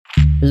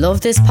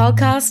Love this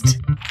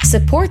podcast?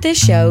 Support this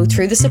show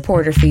through the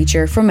supporter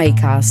feature from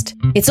Acast.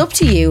 It's up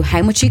to you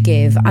how much you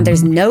give and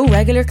there's no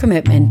regular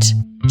commitment.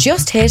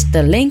 Just hit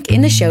the link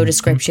in the show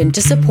description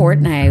to support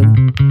now.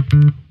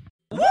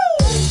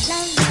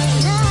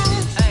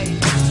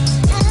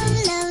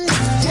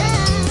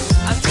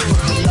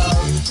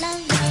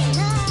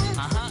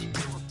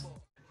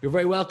 You're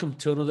very welcome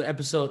to another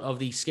episode of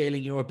the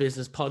Scaling Your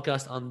Business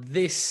podcast. On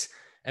this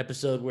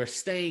episode, we're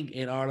staying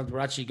in Ireland. We're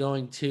actually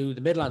going to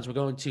the Midlands. We're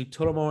going to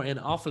Tullamore in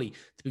Offaly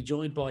to be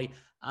joined by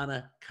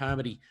Anna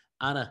Carmody.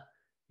 Anna,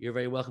 you're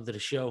very welcome to the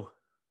show.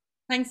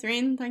 Thanks,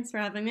 Reen. Thanks for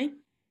having me.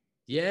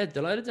 Yeah,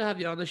 delighted to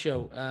have you on the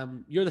show.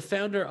 You're the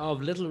founder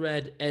of Little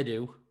Red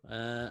Edu,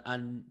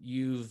 and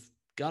you've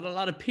got a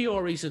lot of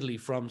PR recently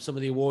from some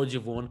of the awards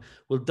you've won.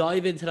 We'll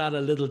dive into that a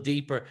little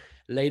deeper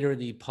later in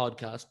the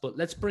podcast, but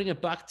let's bring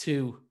it back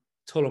to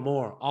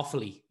Tullamore,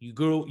 Offaly. You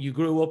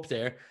grew up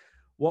there.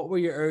 What were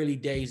your early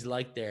days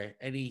like there?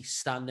 Any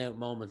standout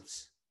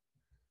moments?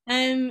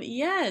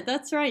 Yeah,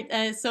 that's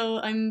right. So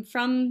I'm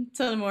from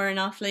Tullamore in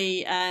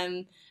Offaly,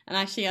 and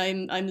actually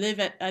I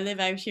live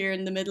out here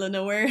in the middle of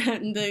nowhere,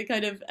 in the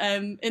kind of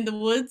in the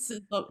woods.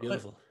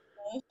 Beautiful.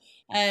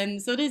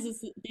 So it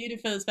is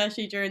beautiful,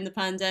 especially during the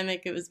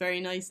pandemic. It was very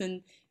nice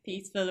and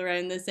peaceful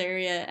around this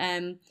area.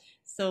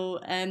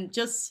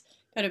 Just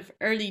kind of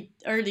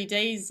early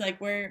days, like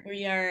where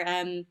we are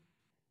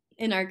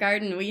in our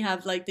garden, we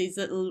have like these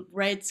little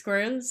red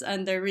squirrels,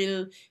 and they're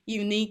real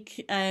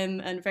unique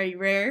and very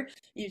rare.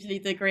 Usually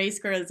the grey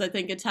squirrels, I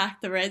think,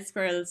 attack the red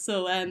squirrels.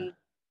 So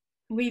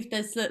we've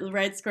this little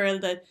red squirrel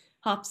that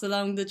hops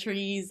along the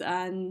trees,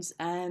 and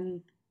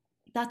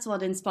that's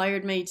what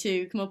inspired me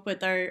to come up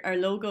with our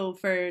logo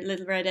for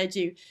Little Red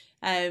Edu.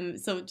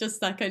 So just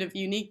that kind of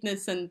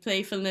uniqueness and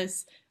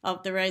playfulness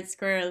of the red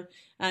squirrel.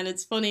 And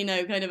it's funny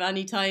now, kind of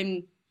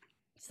anytime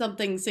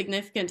something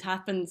significant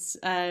happens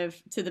to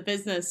the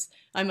business,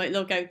 I might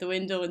look out the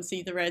window and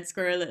see the red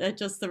squirrel at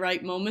just the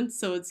right moment.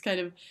 So it's kind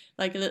of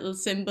like a little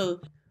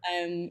symbol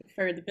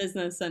for the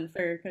business and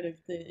for kind of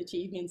the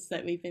achievements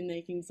that we've been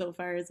making so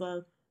far as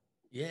well.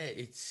 Yeah,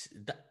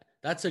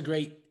 that's a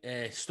great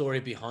story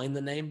behind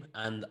the name,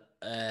 and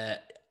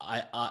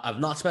I've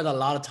not spent a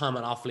lot of time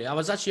in Offaly. I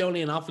was actually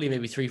only in Offaly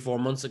maybe 3-4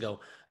 months ago,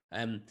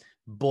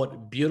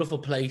 but beautiful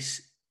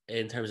place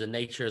in terms of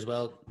nature as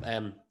well.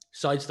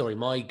 Side story,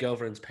 my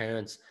girlfriend's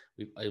parents,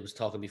 I was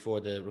talking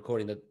before the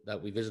recording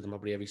that we visit them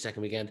probably every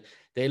second weekend.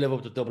 They live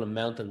up the Dublin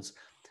Mountains,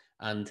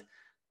 and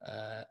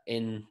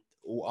in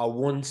a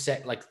one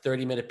set like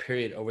 30-minute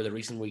period over the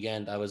recent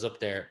weekend I was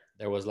up there,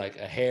 there was like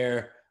a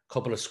hare, a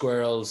couple of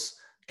squirrels,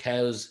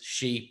 cows,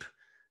 sheep,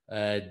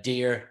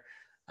 deer,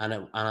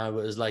 and I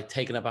was like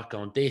taken aback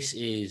going, this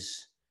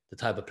is the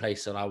type of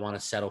place that I want to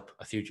set up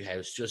a future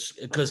house,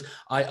 just because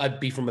I'd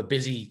be from a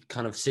busy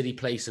kind of city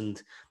place,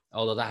 and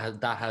although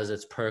that has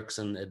its perks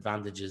and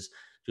advantages,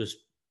 just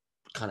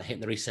kind of hitting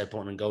the reset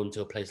button and going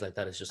to a place like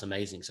that is just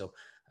amazing. So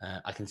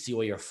I can see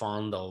why you're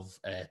fond of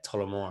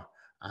Tullamore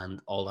and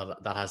all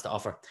that has to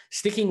offer.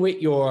 Sticking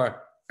with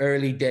your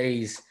early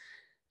days,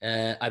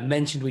 I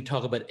mentioned we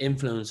talk about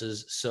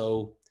influences.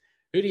 So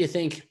who do you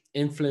think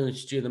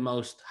influenced you the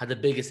most, had the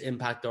biggest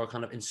impact, or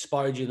kind of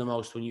inspired you the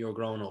most when you were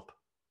growing up?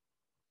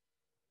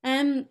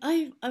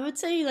 I would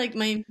say like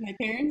my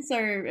parents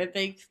are a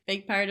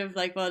big part of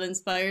like what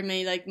inspired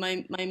me. Like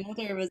my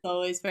mother was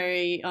always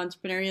very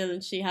entrepreneurial,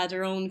 and she had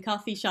her own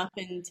coffee shop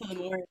in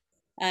Tullamore.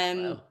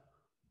 Um, Wow.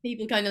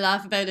 People kind of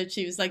laugh about it.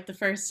 She was like the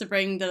first to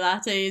bring the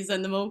lattes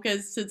and the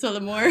mochas to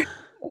Tullamore,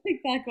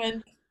 like back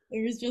when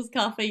there was just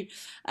coffee.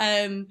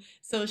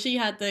 So she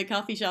had the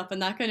coffee shop,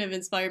 and that kind of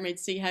inspired me to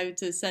see how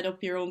to set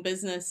up your own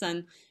business.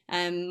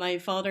 And my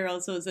father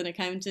also is an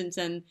accountant,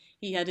 and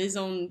he had his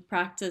own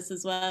practice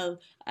as well.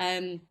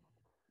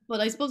 But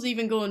I suppose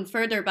even going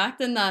further back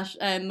than that,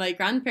 my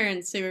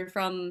grandparents, who were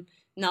from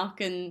Knock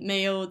and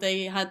Mayo,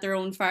 they had their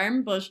own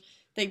farm, but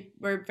they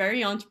were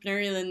very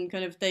entrepreneurial, and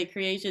kind of they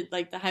created,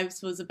 like, the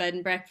house was a bed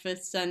and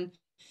breakfast, and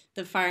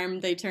the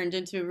farm they turned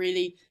into a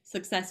really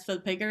successful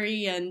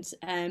piggery. And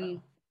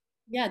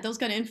yeah, those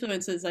kind of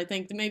influences, I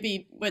think,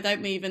 maybe without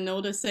me even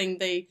noticing,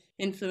 they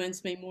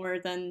influenced me more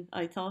than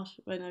I thought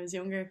when I was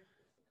younger.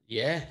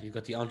 Yeah, you've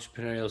got the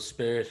entrepreneurial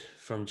spirit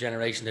from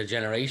generation to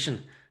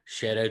generation.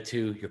 Shout out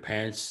to your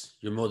parents,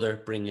 your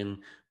mother bringing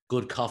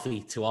good coffee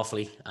to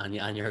Offaly,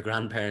 and your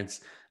grandparents.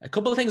 A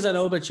couple of things I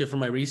know about you from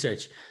my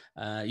research.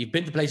 You've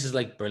been to places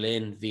like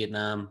Berlin,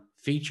 Vietnam,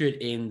 featured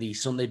in the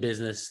Sunday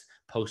Business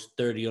Post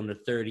 30 Under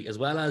 30, as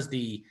well as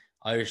the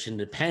Irish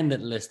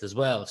Independent list as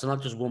well. So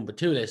not just one, but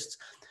two lists.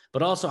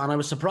 But also, and I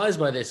was surprised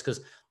by this,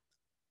 because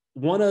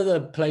one of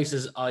the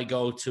places I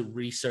go to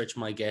research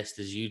my guest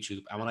is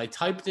YouTube. And when I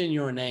typed in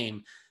your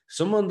name,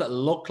 someone that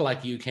looked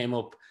like you came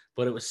up,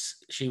 but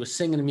she was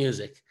singing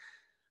music.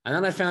 And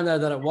then I found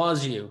out that it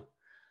was you.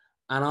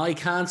 And I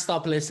can't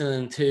stop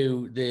listening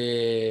to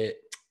the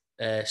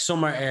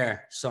Summer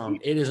Air song.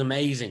 It is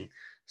amazing.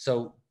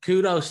 So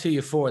kudos to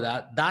you for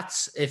that.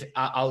 That's if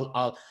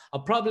I'll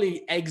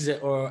probably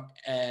exit or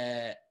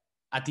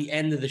at the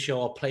end of the show,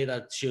 I'll play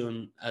that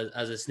tune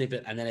as a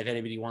snippet. And then if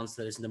anybody wants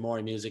to listen to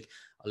more music,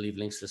 I'll leave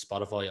links to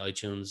Spotify,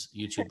 iTunes,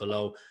 YouTube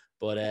below.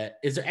 But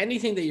is there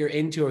anything that you're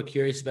into or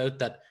curious about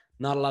that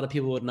not a lot of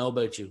people would know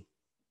about you?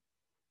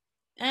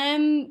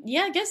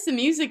 Yeah, I guess the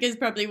music is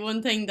probably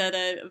one thing that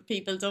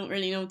people don't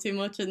really know too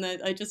much, and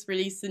that I just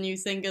released a new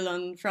single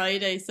on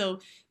Friday, so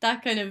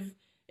that kind of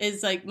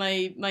is like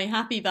my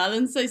happy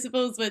balance, I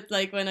suppose, with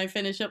like when I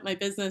finish up my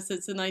business,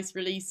 it's a nice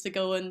release to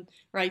go and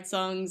write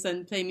songs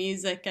and play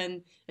music,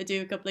 and I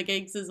do a couple of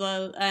gigs as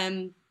well.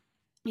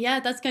 Yeah,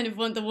 that's kind of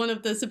one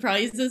of the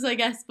surprises, I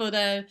guess. But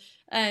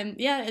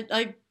yeah,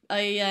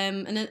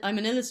 I'm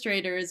an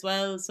illustrator as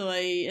well, so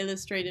I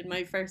illustrated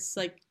my first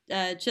like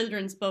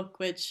children's book,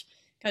 which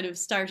kind of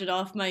started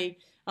off my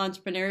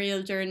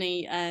entrepreneurial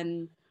journey.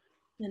 And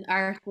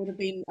art would have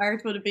been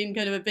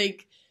kind of a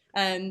big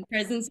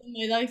presence in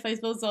my life, I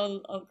suppose,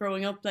 all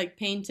growing up, like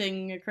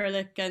painting,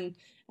 acrylic, and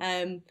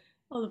um,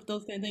 all of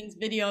those kind of things,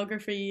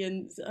 videography,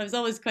 and I was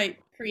always quite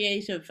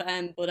creative.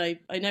 But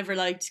I never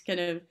liked kind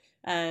of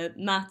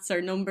maths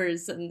or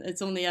numbers, and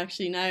it's only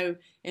actually now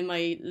in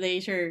my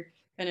later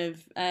kind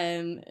of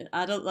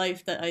adult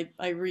life that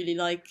I really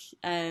like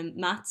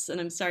maths, and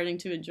I'm starting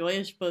to enjoy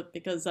it, but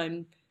because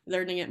I'm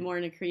learning it more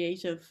in a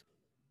creative,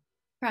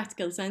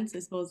 practical sense, I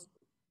suppose.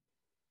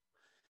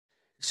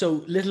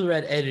 So Little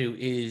Red Edu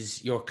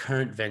is your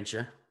current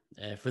venture.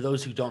 For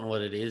those who don't know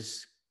what it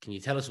is, can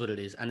you tell us what it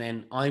is? And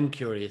then I'm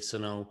curious to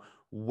know,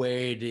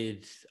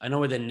 I know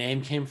where the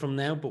name came from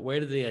now, but where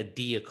did the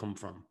idea come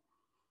from?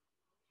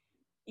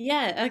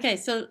 Yeah, okay.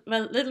 So,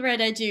 well, Little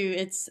Red Edu,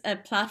 it's a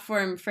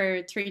platform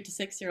for 3 to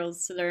 6 year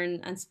olds to learn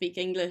and speak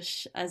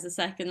English as a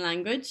second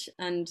language,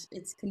 and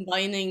it's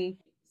combining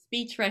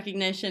speech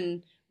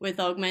recognition with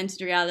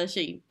augmented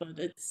reality, but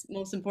it's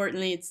most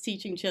importantly, it's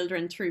teaching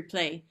children through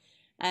play.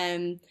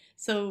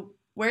 So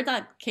where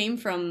that came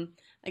from,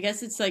 I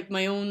guess it's like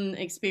my own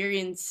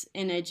experience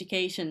in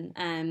education.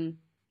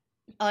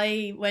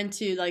 I went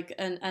to like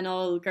an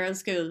all girls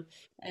school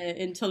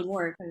in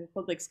Tullamore, kind of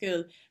public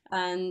school,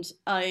 and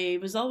I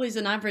was always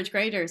an average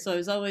grader, so I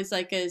was always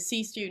like a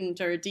C student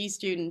or a D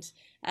student.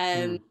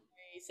 Mm.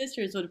 My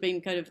sisters would have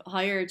been kind of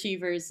higher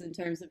achievers in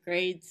terms of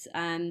grades,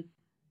 and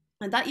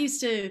that used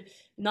to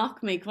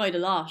knock me quite a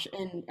lot.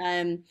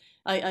 And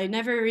I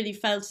never really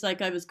felt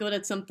like I was good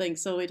at something,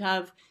 so we'd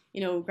have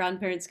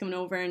grandparents coming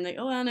over and like,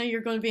 oh Anna,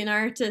 you're going to be an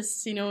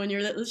artist, in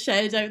your little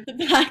shed out the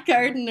back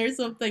garden or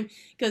something,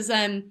 because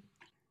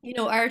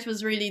art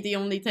was really the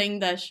only thing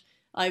that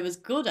I was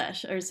good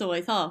at, or so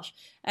I thought.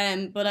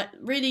 But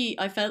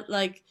I felt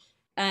like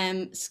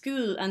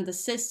school and the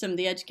system,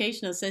 the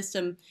educational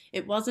system,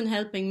 it wasn't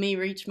helping me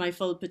reach my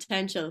full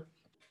potential.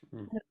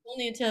 Mm. It was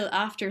only until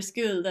after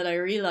school that I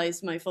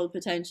realized my full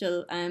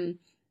potential.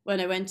 When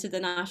I went to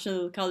the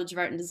National College of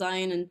Art and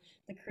Design, and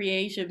the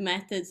creative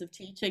methods of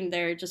teaching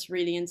there just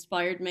really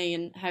inspired me,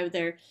 and how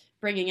they're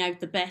bringing out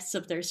the best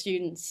of their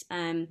students.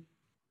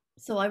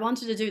 So I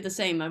wanted to do the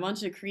same. I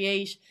wanted to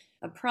create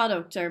a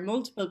product or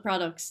multiple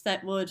products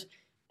that would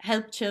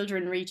help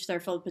children reach their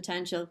full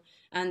potential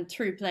and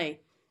through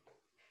play.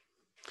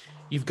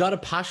 You've got a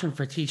passion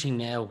for teaching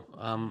now.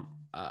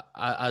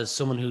 As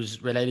someone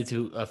who's related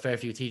to a fair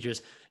few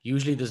teachers,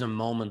 usually there's a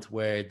moment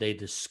where they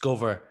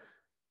discover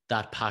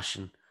that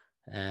passion.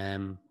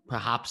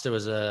 Perhaps there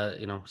was a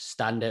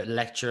standout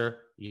lecture.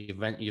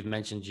 You've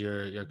mentioned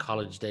your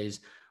college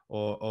days,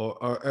 or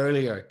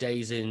earlier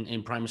days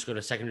in primary school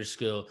or secondary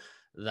school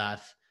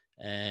that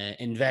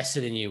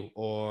invested in you,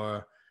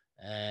 or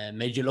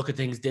made you look at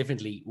things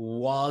differently.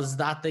 Was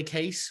that the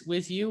case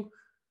with you?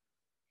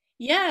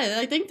 Yeah,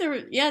 I think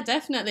yeah,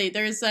 definitely.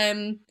 There's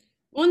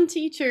one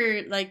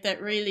teacher like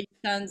that really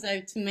stands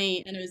out to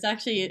me, and it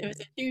was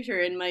a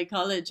tutor in my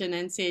college in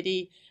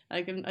NCAD.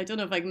 I don't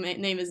know if I can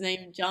name his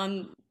name.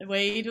 John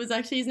Wade was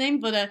actually his name,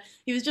 but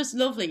he was just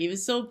lovely. He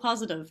was so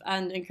positive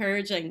and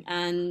encouraging,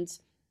 and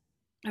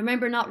I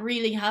remember not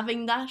really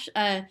having that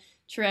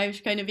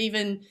throughout kind of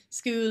even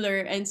school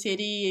or NCAD,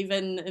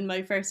 even in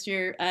my first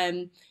year.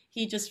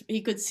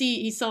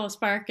 He saw a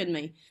spark in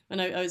me when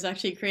I was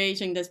actually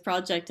creating this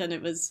project, and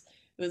it was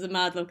a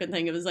mad looking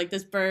thing. It was like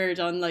this bird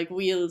on like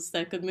wheels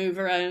that could move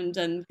around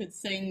and could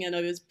sing, and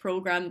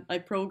I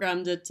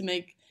programmed it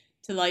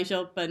to light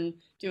up and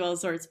do all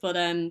sorts. But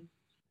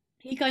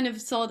he kind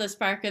of saw the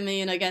spark in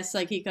me, and I guess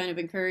like he kind of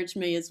encouraged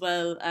me as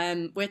well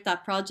with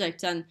that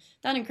project, and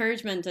that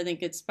encouragement, I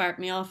think it sparked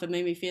me off and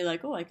made me feel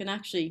like, oh,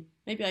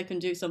 maybe I can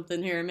do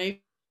something here,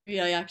 maybe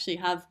I actually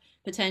have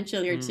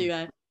potential here to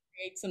Mm.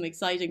 create some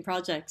exciting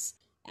projects.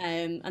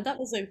 And that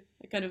was a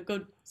kind of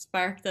good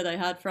spark that I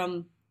had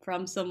from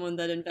someone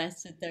that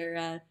invested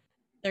their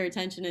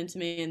attention into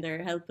me and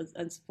their help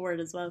and support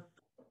as well.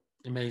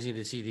 Amazing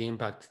to see the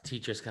impact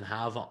teachers can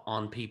have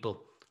on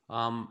people.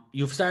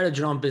 You've started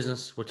your own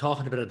business. We're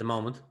talking about it at the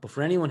moment, but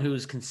for anyone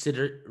who's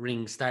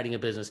considering starting a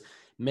business,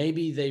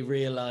 maybe they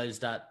realize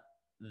that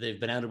they've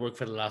been out of work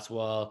for the last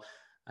while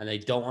and they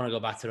don't want to go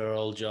back to their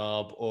old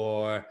job,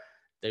 or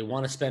they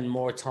want to spend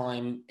more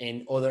time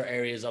in other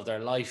areas of their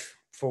life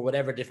for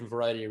whatever different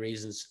variety of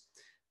reasons.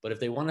 But if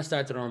they want to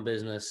start their own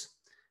business,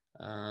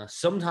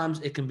 sometimes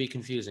it can be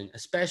confusing,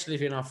 especially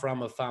if you're not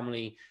from a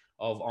family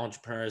of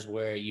entrepreneurs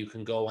where you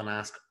can go and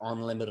ask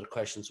unlimited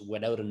questions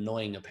without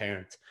annoying a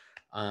parent.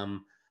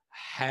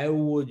 How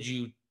would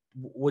you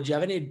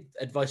have any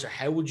advice, or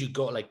how would you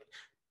go? Like,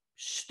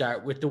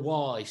 start with the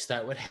why,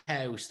 start with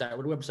how, start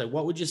with a website.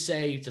 What would you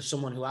say to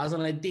someone who has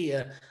an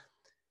idea,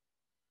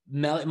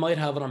 might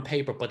have it on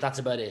paper, but that's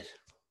about it?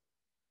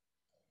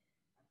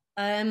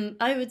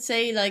 I would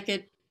say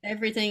like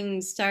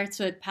everything starts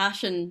with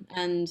passion,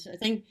 and I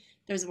think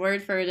there's a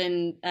word for it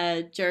in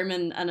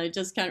German, and I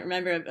just can't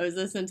remember. I was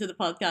listening to the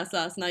podcast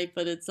last night,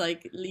 but it's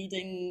like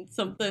leading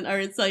something, or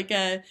it's like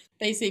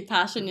basically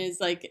passion is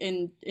like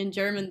in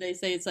German they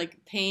say it's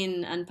like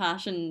pain and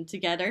passion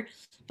together,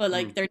 but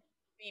like Mm, there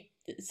be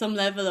some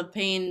level of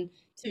pain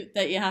to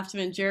that you have to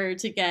endure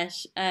to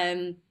get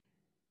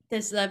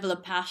this level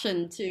of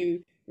passion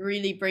to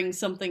really bring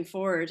something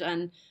forward.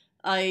 And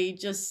I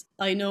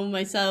know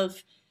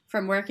myself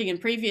from working in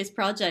previous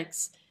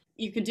projects,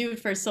 you can do it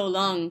for so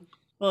long,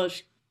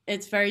 but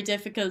it's very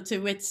difficult to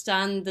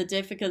withstand the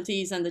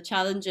difficulties and the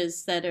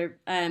challenges that are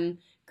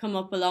come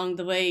up along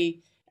the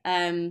way,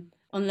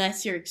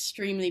 unless you're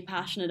extremely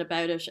passionate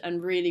about it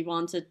and really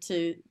want it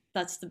to.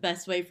 That's the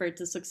best way for it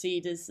to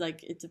succeed. Is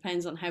like it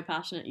depends on how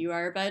passionate you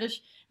are about it.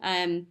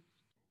 Um,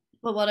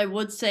 but what I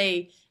would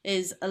say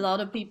is a lot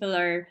of people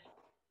are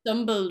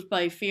stumbled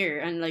by fear,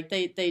 and like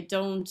they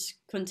don't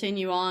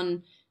continue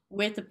on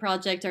with the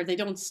project, or they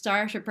don't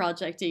start a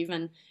project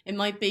even. It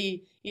might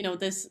be,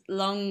 this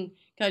long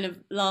kind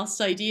of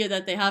lost idea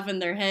that they have in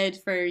their head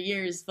for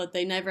years, but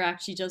they never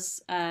actually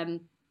just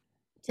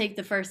take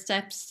the first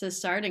steps to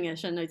starting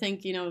it. And I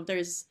think,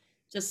 there's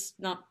just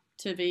not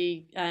to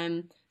be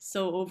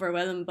so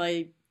overwhelmed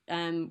by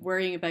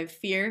worrying about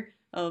fear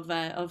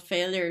of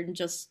failure, and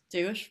just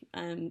do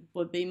it.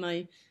 Would be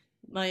my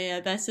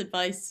best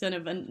advice. Kind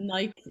of a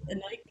Nike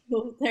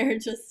quote there.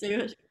 Just do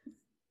it.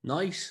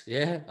 nice.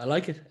 Yeah, I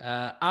like it.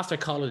 After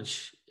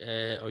college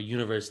or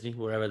university,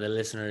 wherever the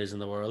listener is in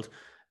the world,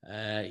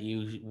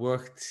 you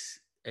worked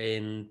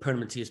in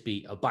Permanent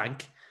TSB, a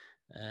bank,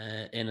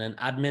 in an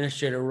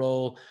administrator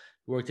role,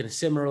 worked in a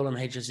similar role in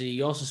HSE.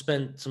 You also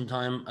spent some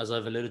time, as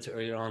I've alluded to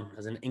earlier on,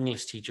 as an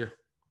English teacher.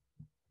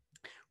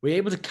 Were you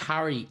able to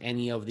carry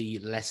any of the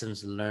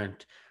lessons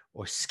learned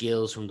or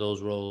skills from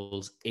those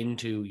roles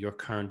into your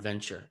current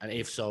venture? And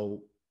if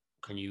so,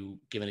 can you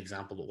give an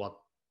example of what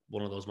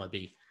one of those might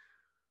be?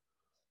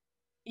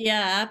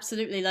 Yeah,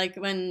 absolutely. Like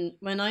when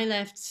I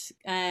left,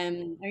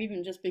 or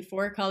even just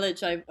before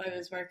college, I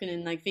was working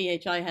in like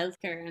VHI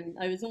healthcare, and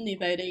I was only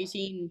about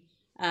 18,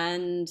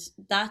 and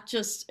that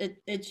just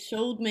it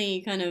showed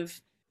me kind of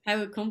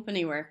how a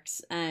company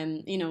works, how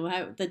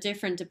the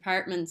different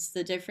departments,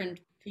 the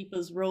different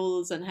people's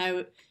roles, and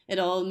how it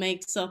all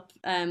makes up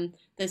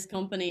this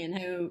company, and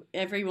how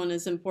everyone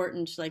is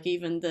important. Like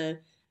even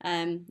the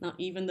not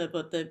even the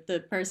but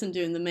the person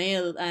doing the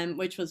mail,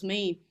 which was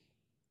me,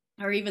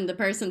 or even the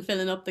person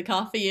filling up the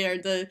coffee, or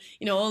the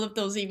all of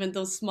those, even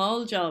those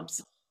small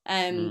jobs,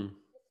 Mm.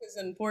 as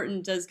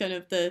important as kind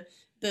of the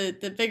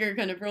bigger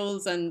kind of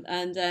roles. And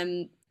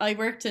I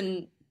worked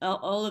in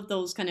all of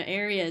those kind of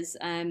areas.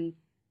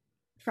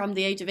 From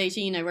the age of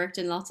 18, I worked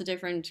in lots of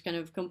different kind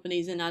of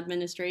companies in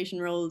administration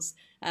roles,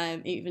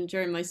 even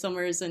during my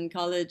summers in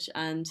college,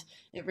 and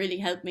it really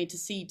helped me to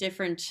see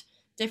different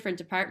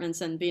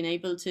departments, and being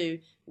able to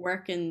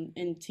work in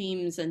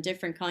teams and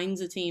different kinds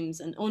of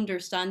teams, and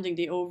understanding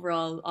the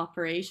overall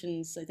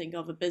operations, I think,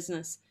 of a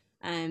business.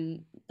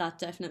 That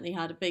definitely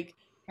had a big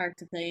part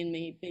to play in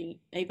me being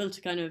able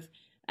to kind of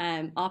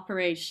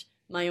operate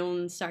my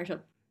own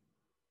startup.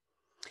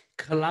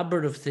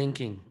 Collaborative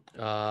thinking,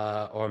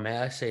 or may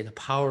I say, the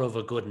power of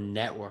a good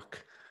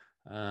network.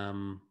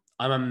 I'm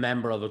a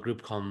member of a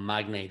group called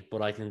Magnate,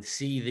 but I can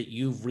see that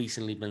you've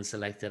recently been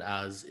selected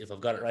as, if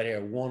I've got it right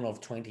here, one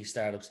of 20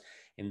 startups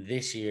in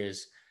this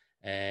year's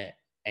uh,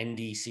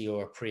 NDC,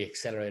 or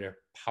pre-accelerator,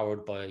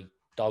 powered by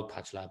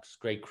Dogpatch Labs.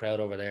 Great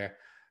crowd over there.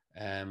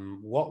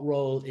 What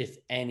role, if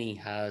any,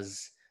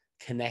 has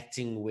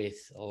connecting with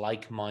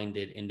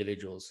like-minded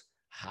individuals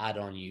had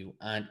on you,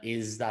 and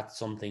is that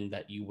something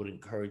that you would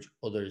encourage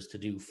others to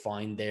do,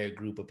 find their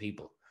group of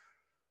people?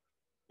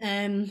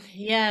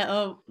 Yeah,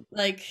 oh,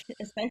 like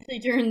especially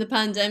during the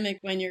pandemic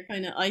when you're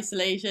kind of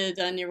isolated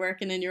and you're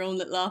working in your own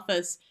little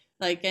office,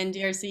 like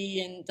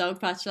NDRC and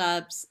Dogpatch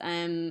Labs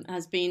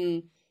has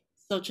been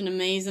such an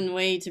amazing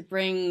way to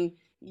bring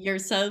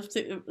yourself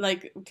to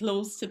like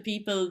close to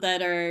people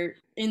that are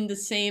in the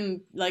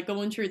same, like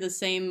going through the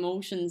same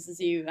motions as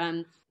you.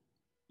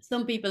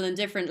 Some people in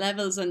different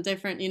levels and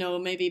different,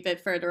 maybe a bit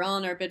further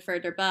on or a bit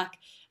further back.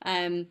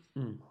 Um,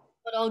 Mm.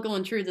 but all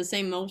going through the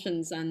same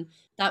motions, and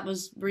that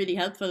was really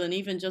helpful. And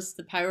even just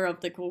the power of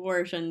the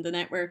cohort and the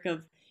network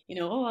of,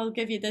 oh, I'll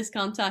give you this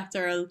contact,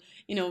 or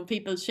I'll,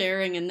 people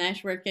sharing and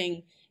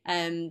networking,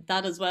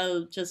 that as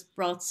well just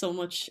brought so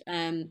much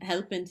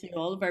help into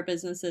all of our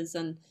businesses.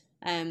 And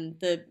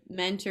the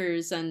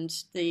mentors and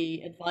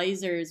the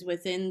advisors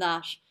within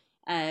that,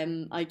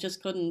 I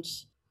just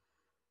couldn't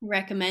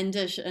recommend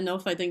it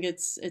enough. I think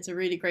it's a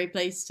really great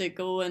place to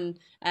go and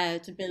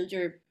to build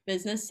your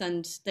business,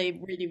 and they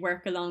really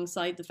work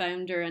alongside the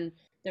founder, and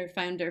their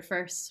founder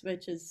first,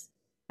 which is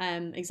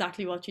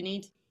exactly what you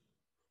need.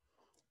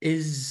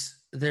 Is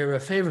there a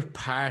favorite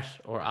part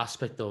or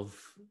aspect of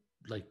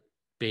like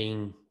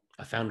being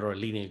a founder or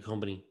leading a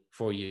company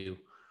for you?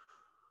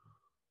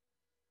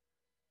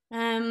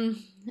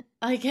 Um,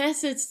 I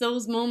guess it's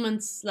those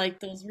moments,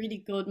 like those really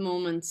good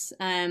moments,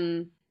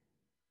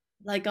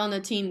 like on a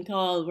team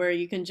call where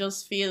you can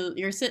just feel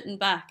you're sitting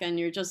back and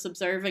you're just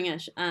observing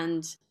it,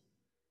 and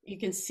you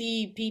can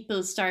see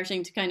people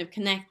starting to kind of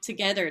connect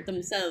together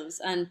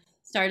themselves and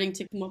starting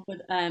to come up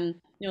with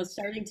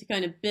starting to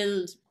kind of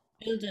build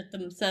it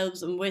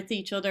themselves and with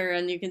each other,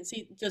 and you can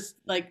see just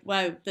like,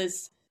 wow,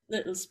 this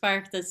little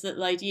spark, this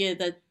little idea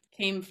that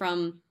came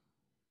from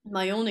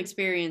my own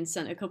experience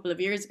and a couple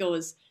of years ago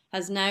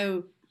has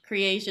now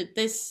created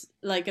this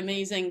like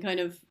amazing kind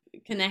of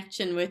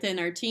connection within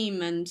our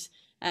team.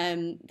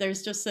 And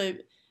there's just a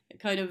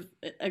kind of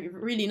a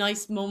really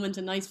nice moment,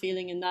 a nice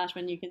feeling in that,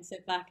 when you can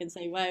sit back and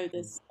say, wow,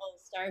 this all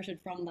started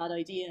from that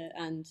idea,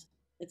 and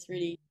it's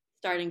really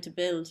starting to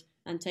build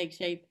and take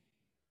shape.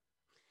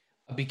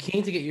 I'd be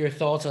keen to get your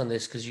thoughts on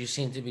this because you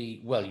seem to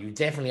be, well, you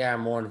definitely are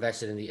more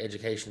invested in the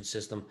education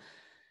system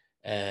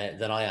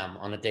than I am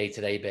on a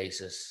day-to-day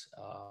basis.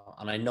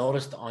 And I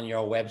noticed on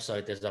your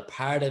website, there's a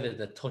part of it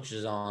that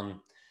touches on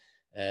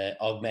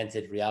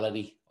augmented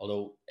reality,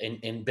 although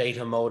in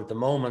beta mode at the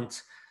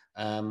moment.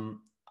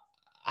 Um,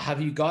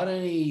 have you got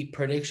any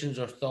predictions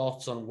or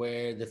thoughts on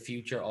where the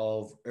future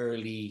of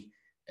early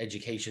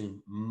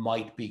education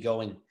might be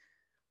going?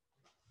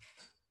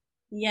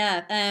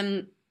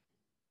 Yeah,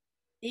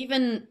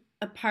 even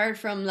apart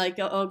from like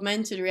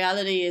augmented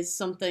reality is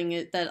something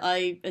that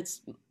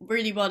it's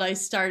really what I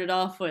started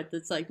off with.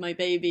 It's like my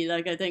baby.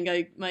 Like I think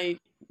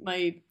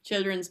my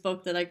children's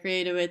book that I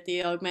created with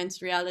the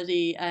augmented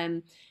reality,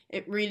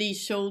 it really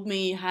showed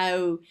me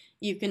how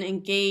you can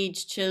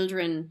engage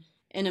children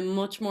in a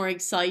much more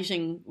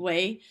exciting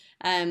way.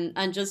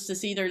 And just to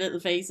see their little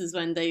faces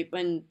when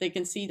they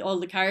can see all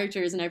the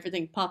characters and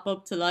everything pop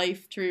up to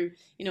life through,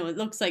 it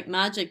looks like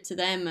magic to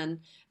them.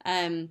 And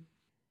um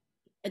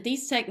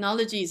these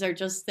technologies are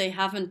just, they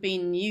haven't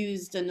been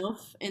used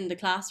enough in the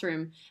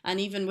classroom, and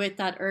even with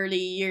that early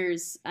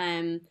years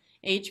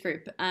age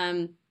group,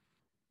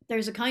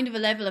 there's a kind of a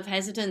level of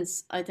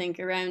hesitance, I think,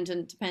 around,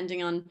 and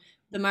depending on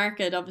the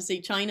market. Obviously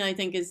China, I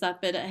think, is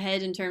that bit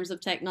ahead in terms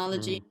of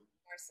technology, Mm.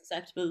 more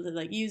susceptible to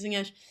like using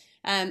it.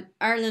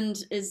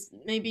 Ireland is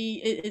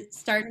maybe it's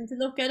starting to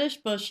look at it,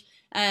 but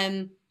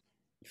um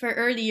for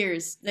early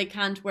years, they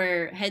can't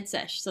wear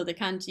headset, so they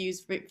can't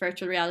use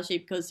virtual reality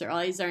because their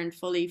eyes aren't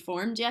fully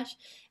formed yet.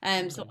 So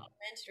Okay.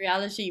 augmented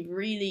reality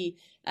really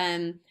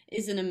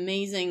is an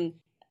amazing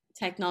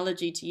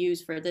technology to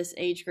use for this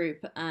age group.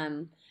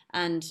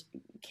 And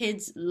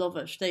kids love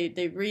it.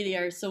 They really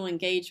are so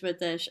engaged with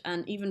it.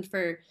 And even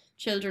for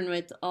children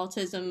with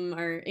autism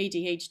or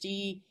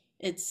ADHD,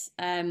 it's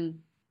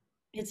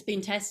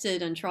been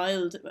tested and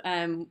trialed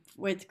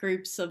with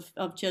groups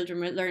of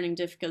children with learning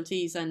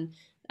difficulties, and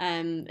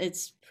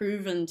it's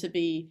proven to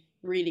be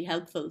really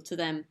helpful to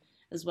them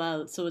as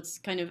well. So it's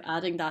kind of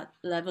adding that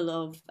level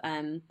of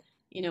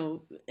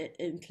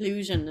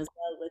inclusion as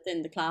well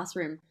within the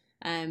classroom,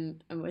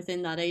 and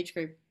within that age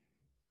group.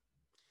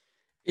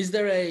 Is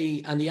there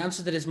and the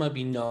answer to this might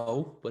be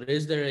no, but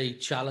is there a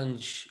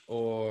challenge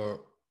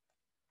or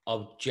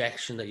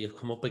objection that you've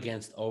come up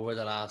against over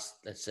the last,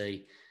 let's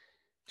say,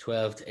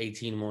 12 to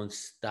 18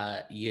 months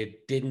that you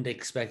didn't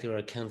expect or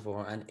account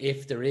for? And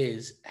if there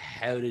is,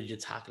 how did you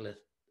tackle it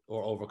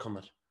or overcome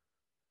it?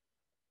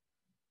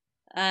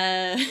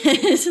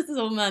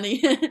 So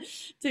many,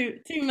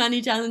 too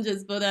many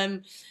challenges. But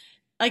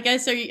I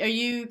guess are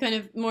you kind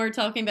of more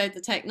talking about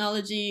the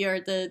technology or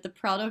the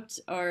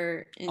product,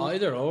 or in?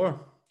 Either or,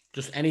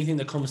 just anything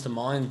that comes to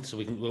mind, so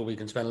we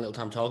can spend a little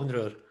time talking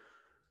through it.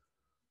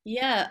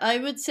 Yeah, I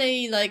would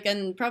say like,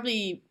 and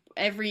probably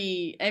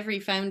every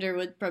founder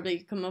would probably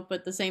come up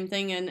with the same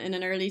thing in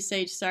an early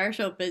stage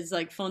startup, is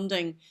like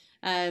funding,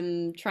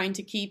 trying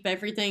to keep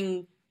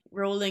everything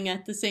rolling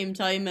at the same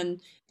time.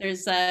 And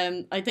there's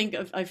I think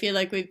I feel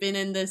like we've been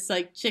in this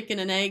like chicken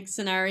and egg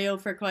scenario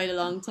for quite a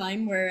long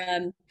time,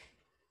 where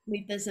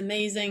we've this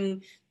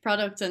amazing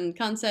product and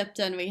concept,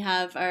 and we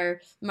have our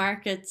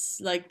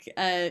markets like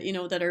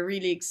that are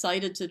really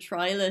excited to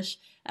trial it,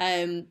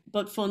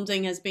 but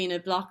funding has been a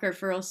blocker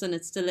for us, and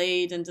it's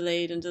delayed and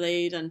delayed and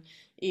delayed. And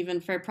even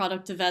for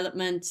product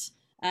development,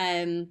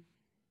 um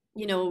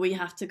we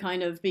have to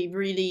kind of be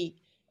really,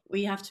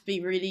 we have to be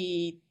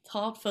really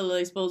thoughtful,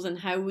 I suppose, on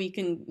how we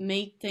can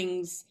make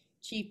things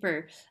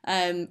cheaper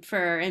for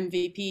our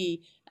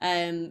MVP,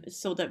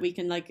 so that we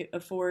can like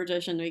afford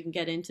it and we can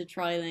get into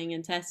trialing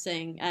and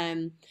testing.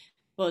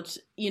 But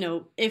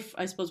if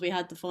I suppose we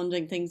had the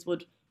funding, things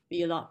would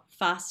be a lot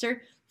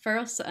faster for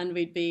us, and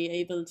we'd be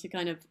able to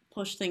kind of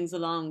push things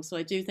along. So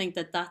I do think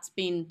that that's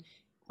been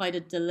quite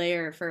a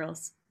delayer for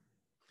us.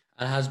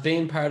 And has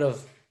been part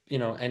of,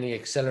 any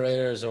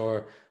accelerators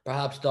or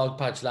perhaps Dog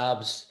Patch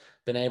Labs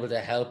been able to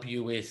help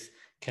you with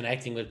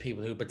connecting with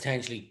people who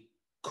potentially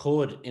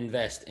could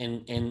invest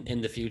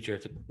in the future,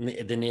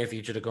 the near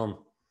future to come?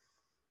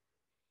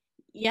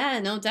 Yeah,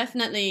 no,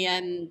 definitely.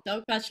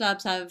 Dog Patch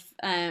Labs have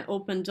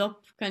opened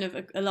up kind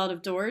of a lot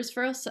of doors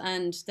for us,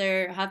 and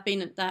there has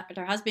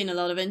been a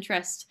lot of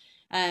interest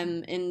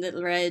in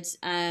Little Red.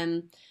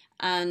 And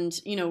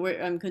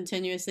I'm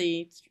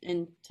continuously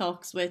in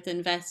talks with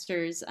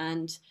investors,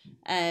 and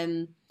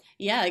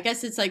yeah, I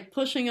guess it's like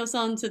pushing us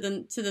on to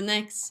the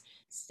next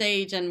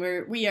stage, and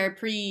we're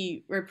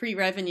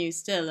pre-revenue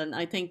still, and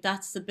I think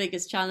that's the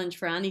biggest challenge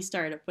for any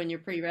startup. When you're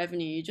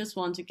pre-revenue, you just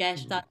want to get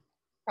Mhm. that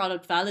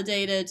product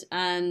validated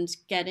and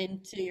get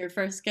your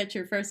first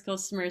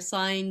customer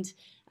signed,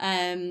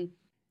 um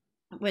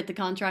with the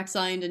contract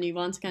signed, and you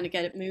want to kind of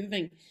get it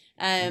moving.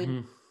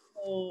 Mhm.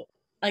 So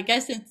I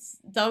guess it's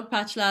Dog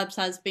Patch Labs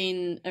has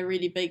been a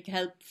really big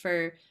help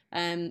for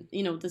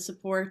the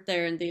support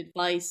there and the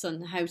advice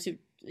on how to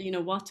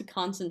what to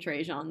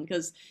concentrate on,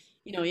 because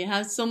you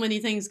have so many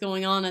things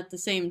going on at the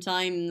same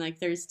time. Like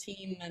there's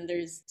team, and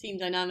there's team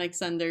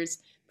dynamics, and there's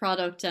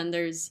product, and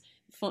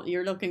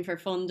you're looking for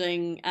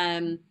funding.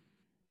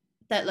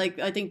 That like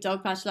I think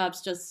Dog Patch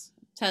Labs just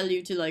tell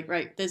you to like,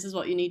 right, this is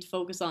what you need to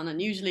focus on,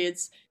 and usually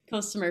it's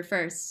customer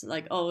first.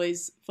 Like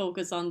always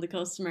focus on the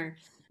customer.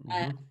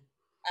 Uh, Mhm.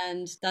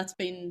 and that's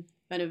been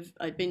kind of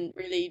I've been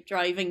really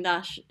driving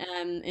that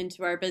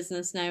into our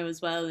business now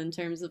as well, in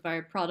terms of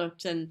our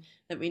product, and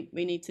that we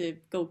need to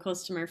go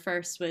customer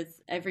first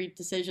with every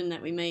decision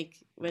that we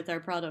make with our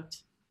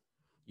product.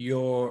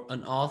 You're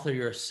an author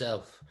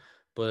yourself,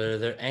 but are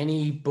there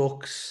any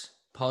books,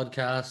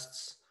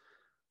 podcasts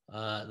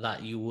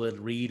that you would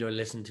read or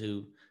listen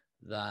to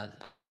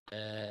that,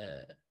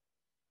 uh,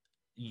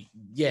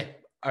 yeah,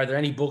 are there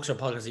any books or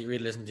podcasts that you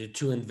really listen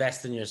to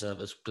invest in yourself?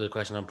 Is the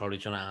question I'm probably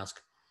trying to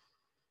ask.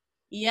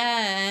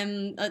 Yeah,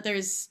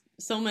 there's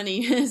so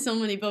many so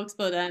many books,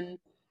 but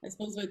I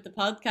suppose with the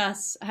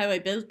podcast, How I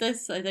Built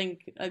This, I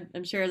think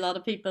I'm sure a lot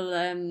of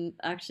people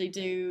actually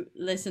do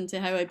listen to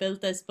How I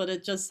Built This, but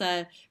it just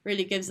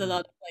really gives a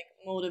lot of like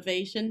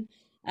motivation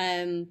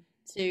um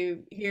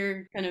to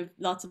hear kind of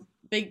lots of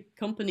big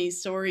company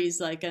stories,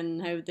 like,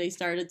 and how they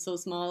started so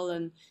small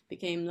and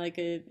became like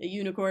a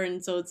unicorn.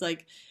 So it's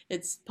like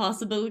it's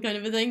possible kind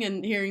of a thing,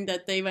 and hearing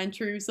that they went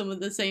through some of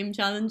the same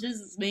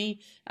challenges as me.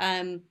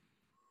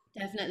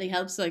 Definitely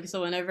helps. Like,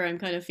 so whenever I'm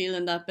kind of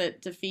feeling that bit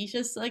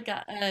defeatist, like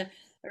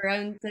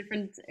around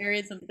different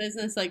areas of the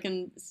business, I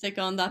can stick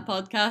on that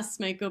podcast,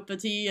 make up a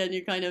tea, and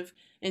you kind of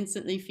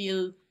instantly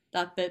feel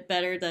that bit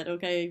better. That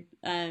okay,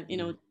 Mm.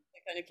 to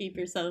kind of keep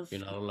yourself.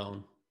 You're not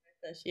alone.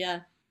 Yeah.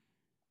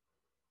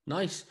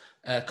 Nice.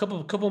 A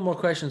couple more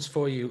questions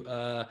for you.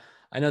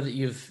 I know that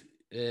you've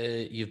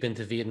been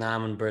to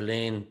Vietnam and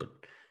Berlin, but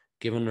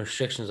given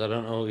restrictions, I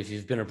don't know if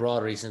you've been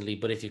abroad recently.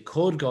 But if you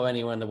could go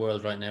anywhere in the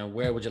world right now,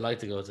 where would you like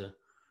to go to?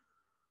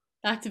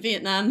 Back to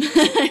Vietnam,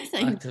 I Back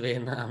think. to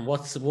Vietnam.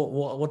 What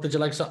did you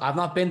like? So I've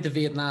not been to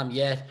Vietnam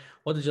yet.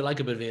 What did you like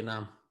about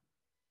Vietnam?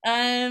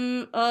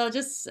 Oh,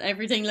 just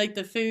everything, like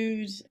the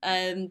food,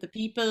 the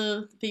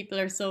people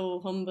are so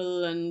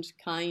humble and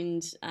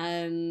kind,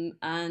 and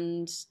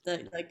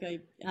that like I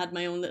had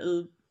my own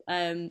little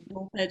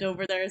moped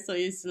over there, so I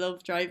used to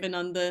love driving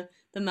on the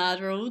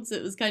mad roads.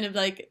 It was kind of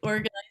like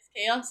organized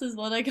chaos is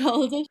what I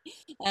called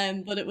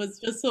it, but it was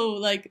just so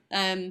like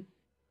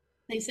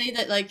they say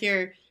that like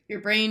your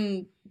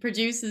brain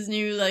produces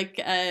new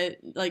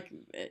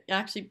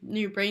actually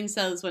new brain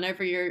cells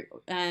whenever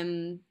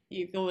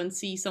you go and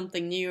see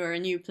something new or a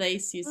new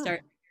place. Oh, Your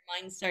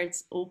mind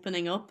starts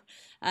opening up,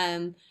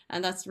 and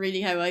that's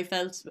really how I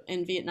felt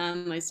in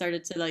Vietnam. I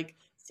started to like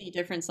see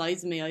different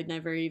sides of me I'd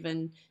never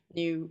even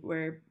knew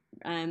where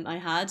I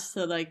had.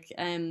 So like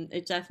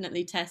it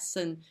definitely tests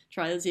and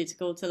trials you to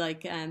go to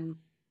like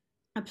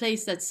a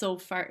place that's so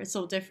far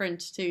so different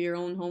to your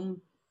own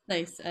home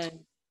place.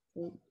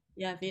 So,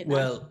 yeah, Vietnam.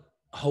 well,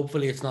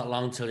 hopefully it's not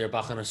long till you're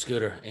back on a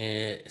scooter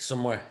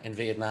somewhere in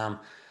Vietnam.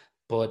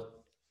 But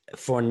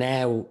for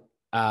now,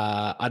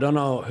 I don't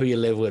know who you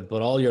live with,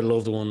 but all your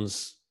loved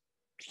ones,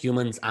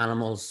 humans,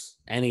 animals,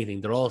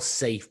 anything, they're all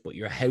safe. But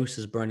your house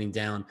is burning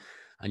down,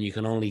 and you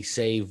can only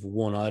save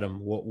one item.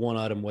 What one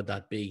item would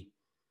that be?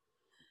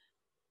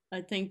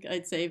 I think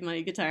I'd save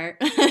my guitar.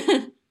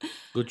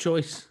 Good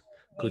choice.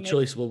 Good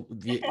choice. Well,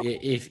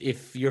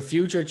 if your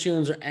future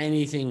tunes are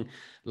anything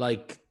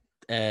like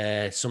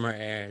Summer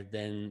Air,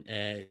 then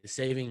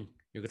saving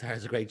your guitar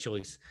is a great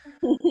choice.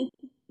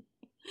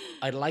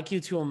 I'd like you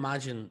to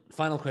imagine,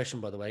 final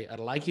question, by the way. I'd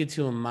like you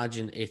to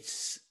imagine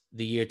it's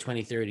the year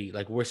 2030.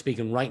 Like we're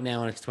speaking right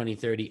now and it's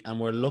 2030, and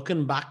we're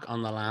looking back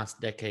on the last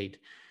decade.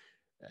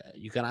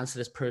 You can answer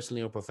this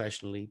personally or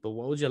professionally, but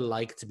what would you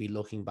like to be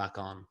looking back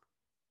on?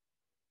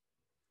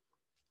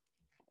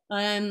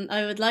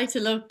 I would like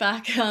to look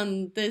back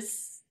on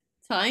this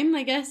time,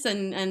 I guess,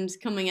 and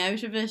coming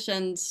out of it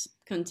and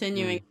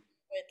continuing Mm.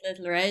 with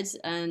Little Red,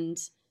 and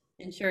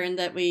ensuring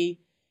that we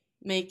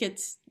make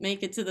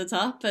it to the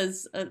top.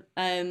 As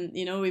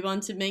we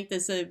want to make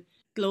this a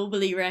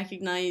globally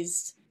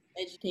recognized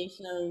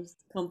educational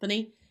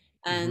company,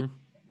 and Mm-hmm.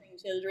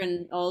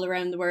 children all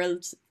around the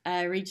world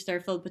reach their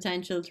full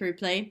potential through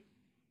play.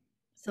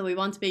 So we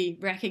want to be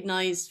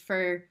recognized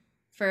for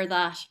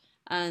that,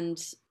 and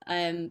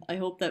I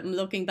hope that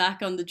looking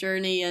back on the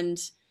journey and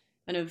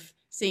kind of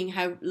seeing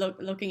how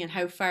looking at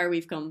how far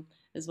we've come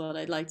is what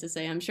I'd like to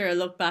say. I'm sure I'll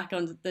look back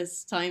on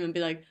this time and be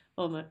like,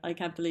 oh my, I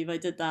can't believe I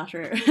did that,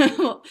 or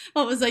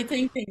what was I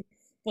thinking?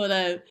 But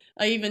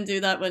I even do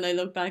that when I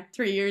look back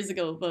 3 years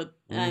ago. But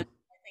I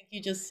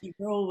think you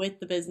grow with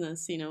the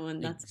business,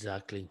 and that's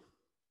Exactly.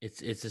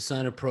 It's a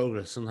sign of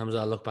progress. Sometimes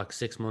I look back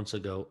 6 months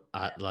ago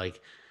at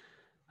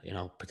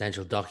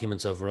potential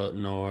documents I've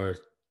written or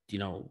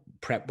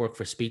prep work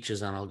for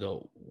speeches, and I'll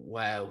go,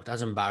 wow,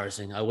 that's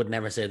embarrassing. I would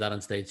never say that on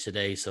stage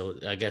today. So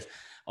I guess,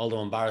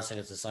 although embarrassing,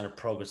 it's a sign of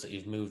progress that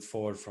you've moved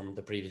forward from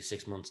the previous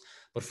 6 months.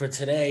 But for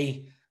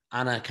today,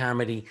 Anna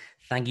Carmody,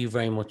 thank you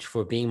very much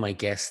for being my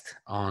guest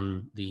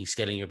on the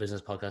Scaling Your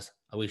Business podcast.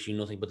 I wish you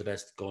nothing but the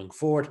best going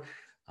forward,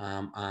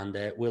 and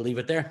we'll leave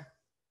it there.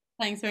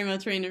 Thanks very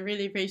much, Rena.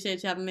 Really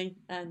appreciate you having me,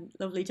 and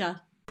lovely chat.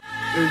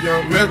 If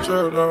Young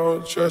Metro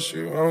don't trust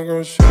you, I'm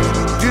gonna shoot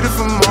you.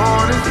 Beautiful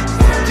morning,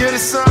 you're the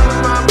sun.